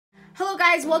Hello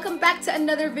guys, welcome back to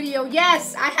another video.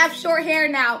 Yes, I have short hair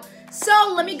now.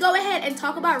 So let me go ahead and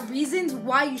talk about reasons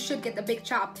why you should get the big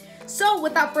chop. So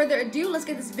without further ado, let's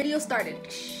get this video started.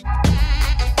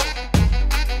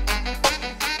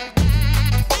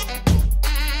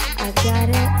 I got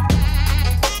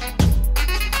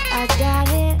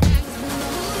it.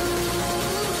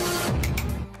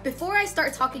 Before I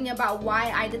start talking about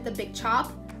why I did the big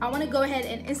chop, I want to go ahead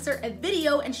and insert a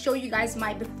video and show you guys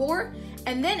my before,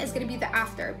 and then it's going to be the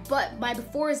after. But my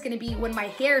before is going to be when my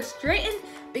hair is straightened,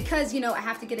 because I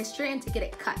have to get it straightened to get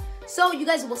it cut. So you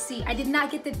guys will see, I did not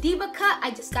get the diva cut,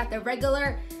 I just got the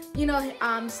regular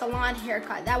salon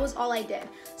haircut. That was all I did.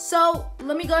 So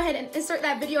let me go ahead and insert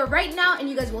that video right now, and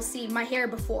you guys will see my hair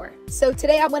before. So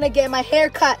today I'm gonna get my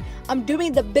hair cut. I'm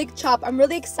doing the big chop. I'm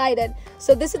really excited.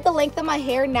 So this is the length of my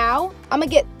hair now. I'm gonna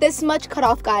get this much cut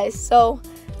off, guys. So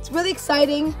it's really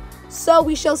exciting. So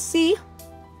we shall see.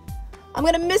 I'm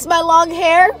gonna miss my long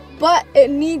hair, but it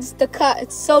needs the cut.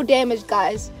 It's so damaged,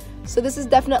 guys. So this is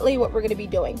definitely what we're gonna be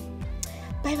doing.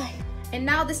 Bye bye. And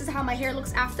now this is how my hair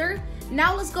looks after.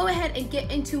 Now let's go ahead and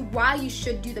get into why you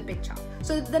should do the big chop.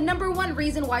 So the number one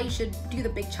reason why you should do the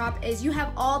big chop is you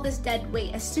have all this dead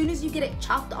weight. As soon as you get it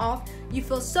chopped off, you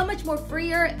feel so much more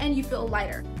freer and you feel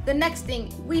lighter. The next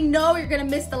thing, we know you're gonna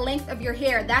miss the length of your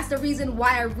hair. That's the reason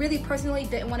why I really personally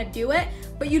didn't want to do it.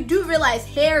 But you do realize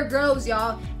hair grows,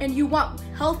 y'all, and you want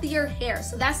healthier hair.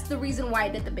 So that's the reason why I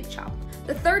did the big chop.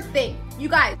 The third thing, you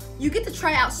guys, you get to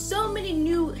try out so many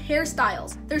new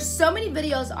hairstyles. There's so many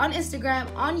videos on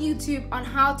Instagram, on YouTube, on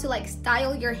how to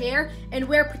style your hair and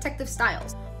wear protective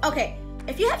styles. Okay,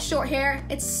 if you have short hair,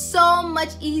 it's so much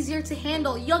easier to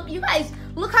handle. You guys,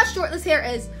 look how short this hair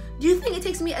is. Do you think it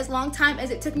takes me as long time as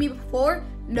it took me before?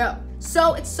 No.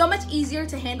 So it's so much easier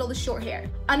to handle the short hair.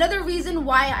 Another reason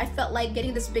why I felt like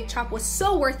getting this big chop was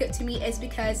so worth it to me is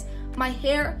because my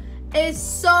hair is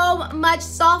so much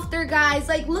softer, guys.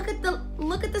 Look at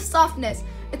the softness.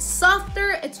 It's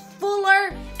softer, it's fuller,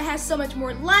 it has so much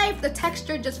more life, the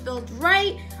texture just feels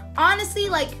right. Honestly,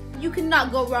 you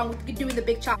cannot go wrong with doing the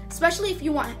big chop, especially if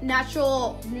you want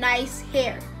natural, nice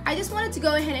hair. I just wanted to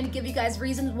go ahead and give you guys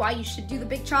reasons why you should do the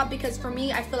big chop, because for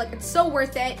me, I feel like it's so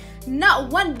worth it.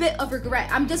 Not one bit of regret.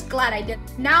 I'm just glad I did.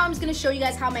 Now I'm just gonna show you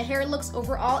guys how my hair looks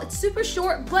overall. It's super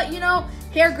short, but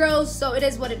hair grows, so it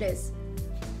is what it is.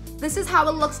 This is how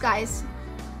it looks, guys.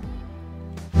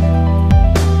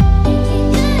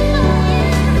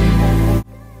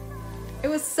 It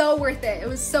was so worth it. It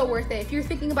was so worth it. If you're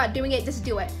thinking about doing it, just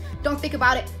do it. Don't think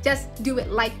about it, just do it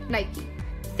like Nike.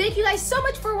 Thank you guys so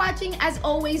much for watching. As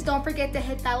always, don't forget to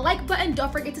hit that like button.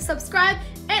 Don't forget to subscribe,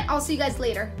 and I'll see you guys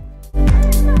later.